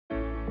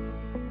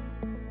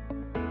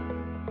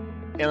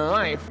In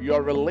life,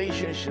 your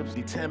relationships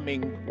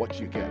determine what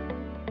you get.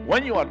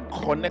 When you are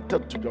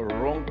connected to the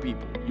wrong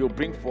people, you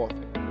bring forth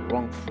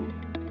wrong fruit.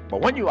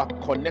 But when you are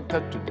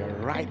connected to the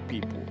right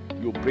people,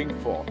 you bring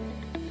forth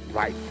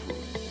right fruit.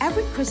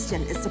 Every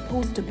Christian is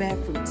supposed to bear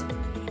fruit.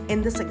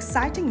 In this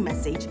exciting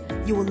message,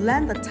 you will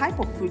learn the type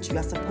of fruit you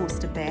are supposed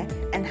to bear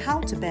and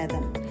how to bear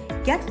them.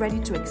 Get ready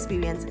to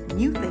experience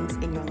new things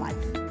in your life.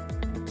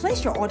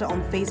 Place your order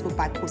on Facebook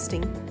by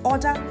posting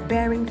 "Order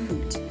Bearing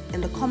Fruit" in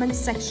the comment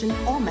section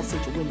or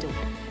message window.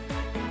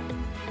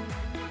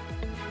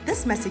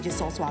 This message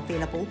is also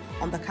available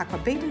on the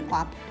Kakrabaden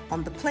app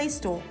on the Play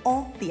Store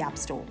or the App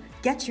Store.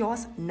 Get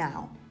yours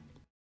now.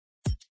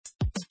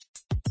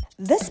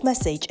 This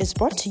message is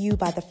brought to you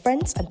by the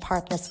friends and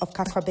partners of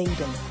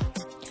Kakrabaden.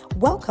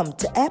 Welcome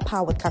to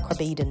Air-Powered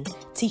Kakrabaden,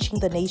 teaching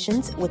the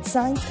nations with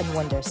signs and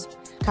wonders.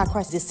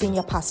 Kakra is the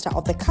senior pastor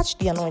of the Catch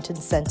the Anointing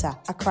Center,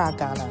 Accra,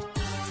 Ghana.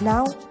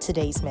 Now,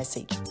 today's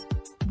message.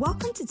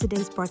 Welcome to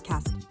today's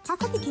broadcast.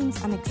 Kakra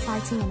begins an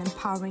exciting and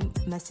empowering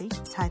message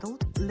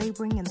titled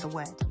Laboring in the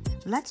Word.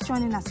 Let's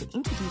join in as he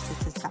introduces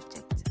his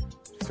subject.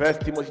 1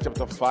 Timothy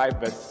chapter 5,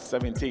 verse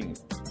 17.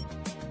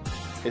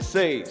 It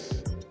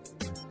says,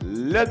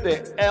 "Let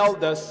the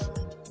elders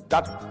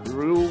that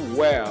rule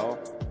well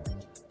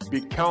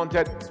be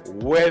counted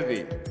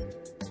worthy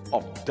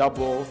of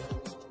double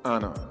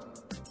honor,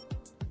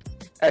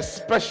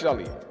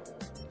 especially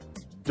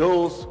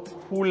those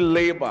who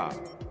labor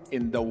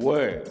in the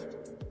word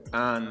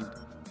and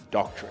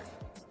doctrine."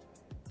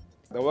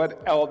 The word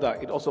elder,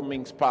 it also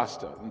means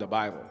pastor in the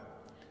Bible.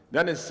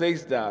 Then it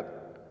says that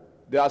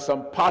there are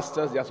some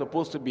pastors, they are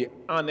supposed to be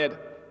honored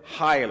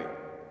highly.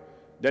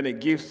 Then it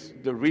gives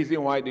the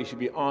reason why they should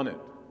be honored.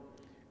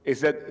 It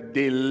said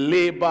they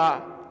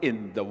labor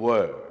in the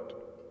word.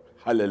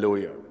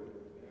 Hallelujah.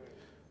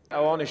 I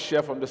want to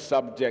share from the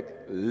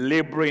subject,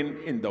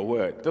 laboring in the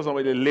word. It doesn't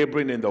really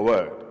laboring in the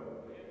word.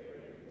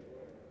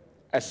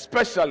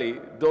 Especially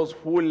those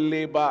who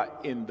labor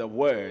in the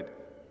word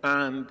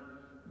and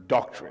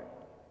doctrine.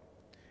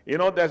 You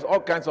know, there's all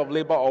kinds of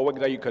labor or work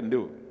that you can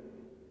do.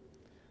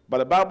 But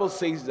the Bible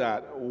says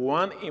that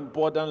one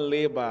important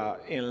labor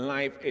in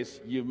life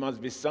is you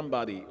must be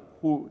somebody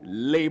who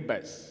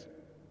labors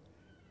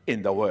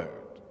in the word.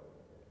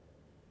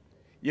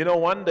 You know,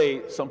 one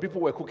day some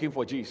people were cooking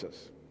for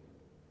Jesus.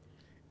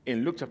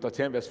 In Luke chapter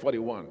 10, verse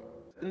 41.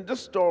 In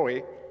this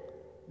story,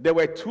 there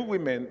were two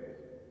women.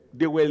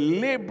 They were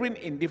laboring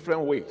in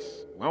different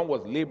ways. One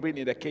was laboring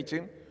in the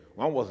kitchen,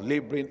 one was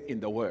laboring in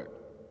the word.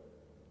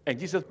 And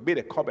Jesus made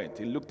a comment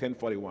in Luke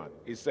 10:41.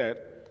 He said,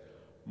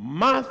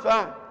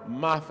 "Martha,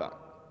 Martha,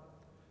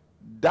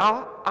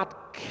 thou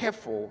art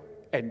careful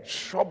and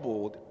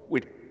troubled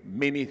with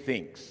many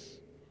things."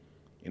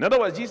 In other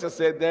words, Jesus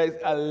said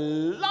there's a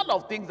lot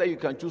of things that you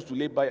can choose to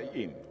labor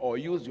in or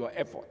use your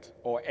effort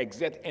or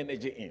exert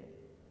energy in.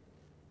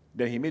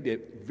 Then he made a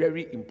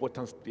very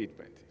important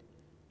statement.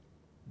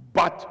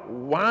 But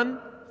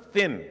one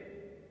thing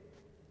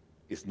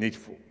is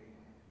needful.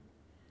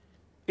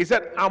 He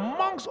said,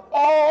 amongst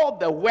all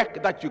the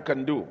work that you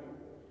can do,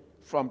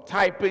 from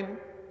typing,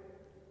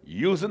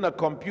 using a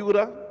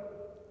computer,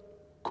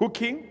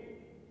 cooking,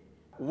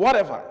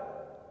 whatever,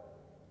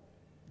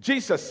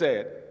 Jesus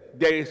said,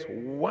 there is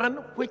one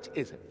which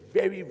is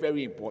very,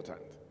 very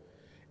important.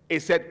 He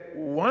said,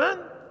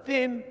 one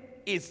thing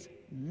is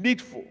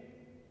needful.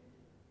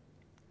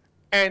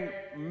 And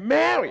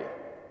Mary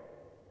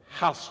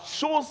has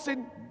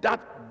chosen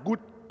that good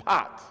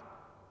part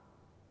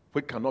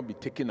which cannot be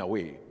taken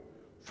away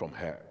from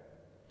her.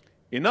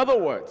 In other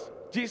words,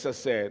 Jesus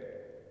said,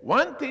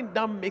 one thing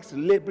that makes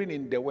laboring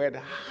in the word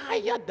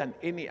higher than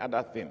any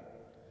other thing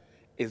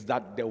is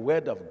that the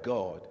word of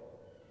God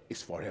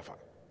is forever.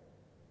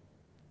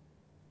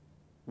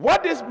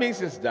 What this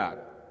means is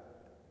that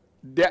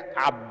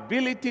the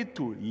ability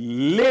to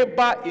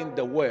labor in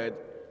the word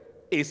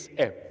is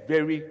a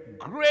very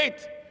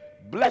great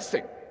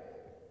blessing.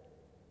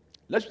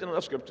 Let's read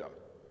another scripture.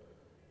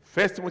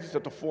 1 Timothy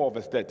chapter 4,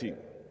 verse 13.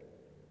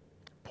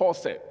 Paul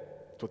said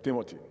to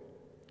Timothy,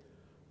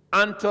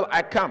 "Until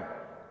I come,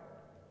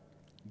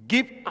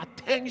 give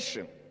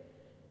attention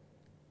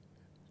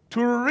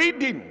to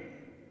reading,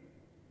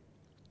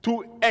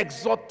 to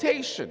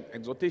exhortation."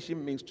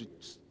 Exhortation means to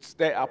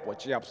stir up or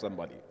cheer up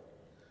somebody.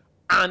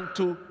 "And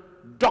to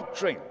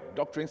doctrine."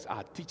 Doctrines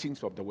are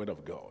teachings of the word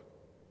of God.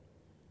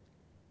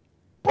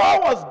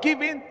 Paul was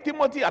giving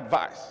Timothy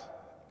advice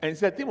and he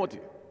said, Timothy,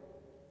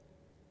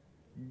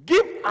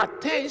 give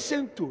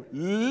attention to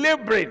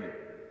laboring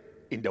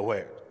in the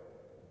word.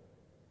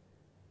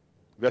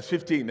 Verse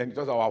 15, then he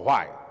talks about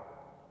why.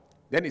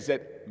 Then he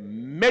said,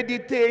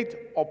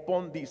 meditate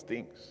upon these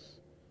things.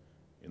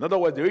 In other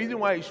words, the reason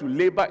why you should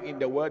labor in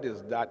the word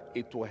is that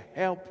it will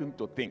help him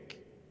to think.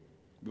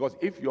 Because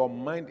if your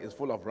mind is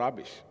full of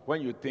rubbish,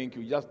 when you think,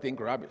 you just think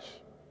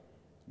rubbish.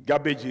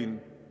 Garbage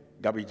in,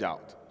 garbage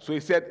out. So he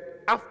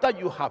said, after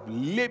you have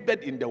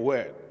labored in the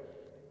word,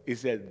 he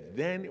said,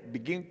 then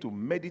begin to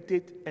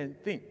meditate and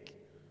think.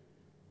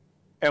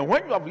 And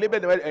when you have labored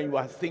in the word and you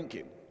are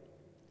thinking,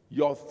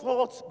 your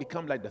thoughts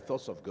become like the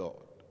thoughts of God.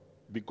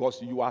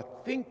 because you are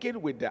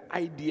thinking with the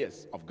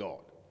ideas of God.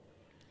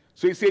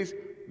 So he says,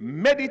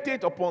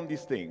 meditate upon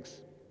these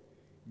things.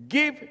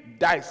 Give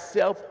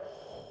thyself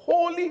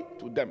wholly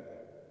to them,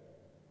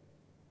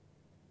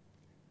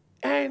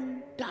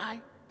 and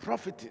thy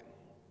profiting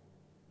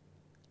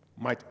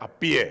might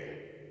appear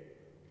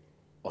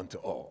unto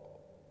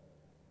all.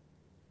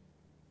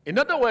 In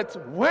other words,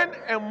 when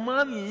a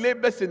man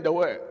labors in the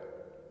word,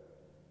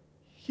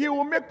 he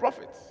will make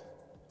profits.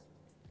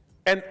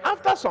 And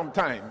after some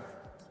time,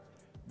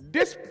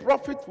 this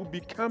profit will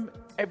become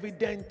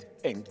evident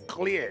and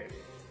clear.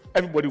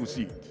 Everybody will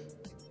see it.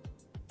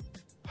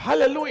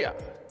 Hallelujah.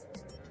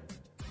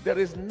 There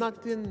is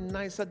nothing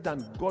nicer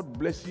than God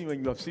blessing you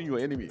and you have seen your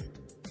enemy,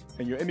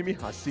 and your enemy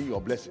has seen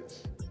your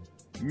blessings.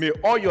 May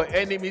all your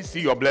enemies see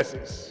your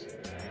blessings.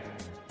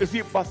 You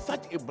see, but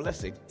such a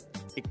blessing,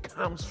 it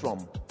comes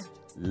from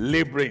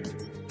laboring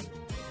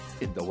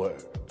in the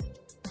word.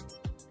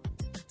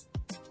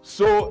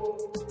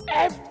 So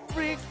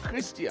every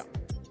Christian,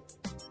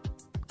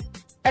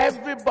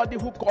 everybody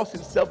who calls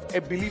himself a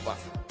believer,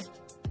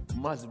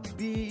 must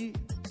be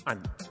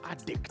an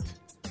addict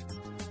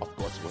of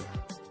God's word.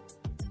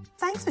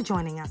 Thanks for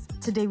joining us.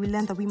 Today we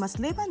learned that we must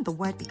labor in the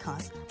word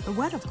because the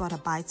word of God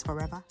abides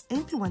forever,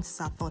 influences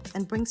our thoughts,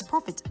 and brings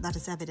profit that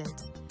is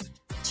evident.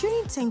 Tune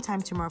in same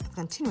time tomorrow for the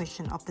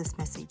continuation of this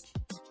message.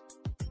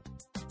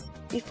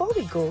 Before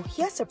we go,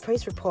 here's a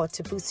praise report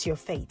to boost your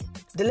faith,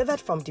 delivered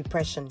from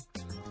depression.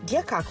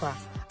 Dear Kakra,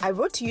 I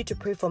wrote to you to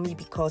pray for me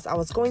because I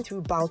was going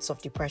through bouts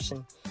of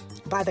depression.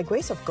 By the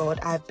grace of God,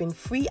 I have been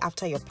free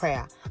after your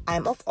prayer. I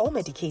am off all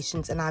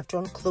medications and I have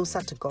drawn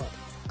closer to God.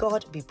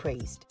 God be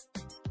praised.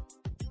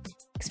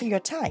 Thanks for your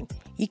time.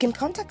 You can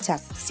contact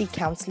us, seek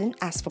counseling,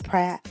 ask for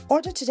prayer,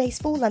 order today's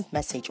full-length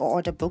message, or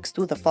order books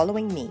through the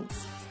following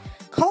means.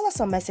 Call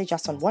us or message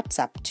us on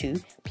WhatsApp to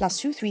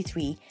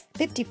 +233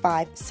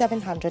 55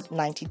 700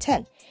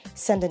 9010.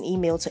 Send an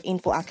email to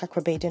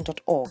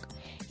info@kakrabaden.org.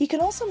 You can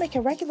also make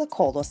a regular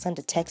call or send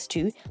a text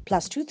to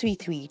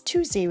 +233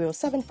 20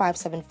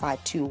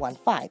 7575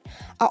 215.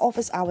 Our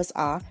office hours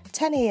are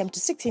 10 a.m. to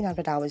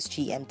 1600 hours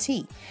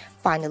GMT.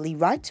 Finally,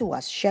 write to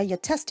us, share your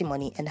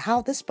testimony and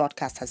how this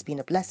broadcast has been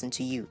a blessing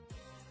to you.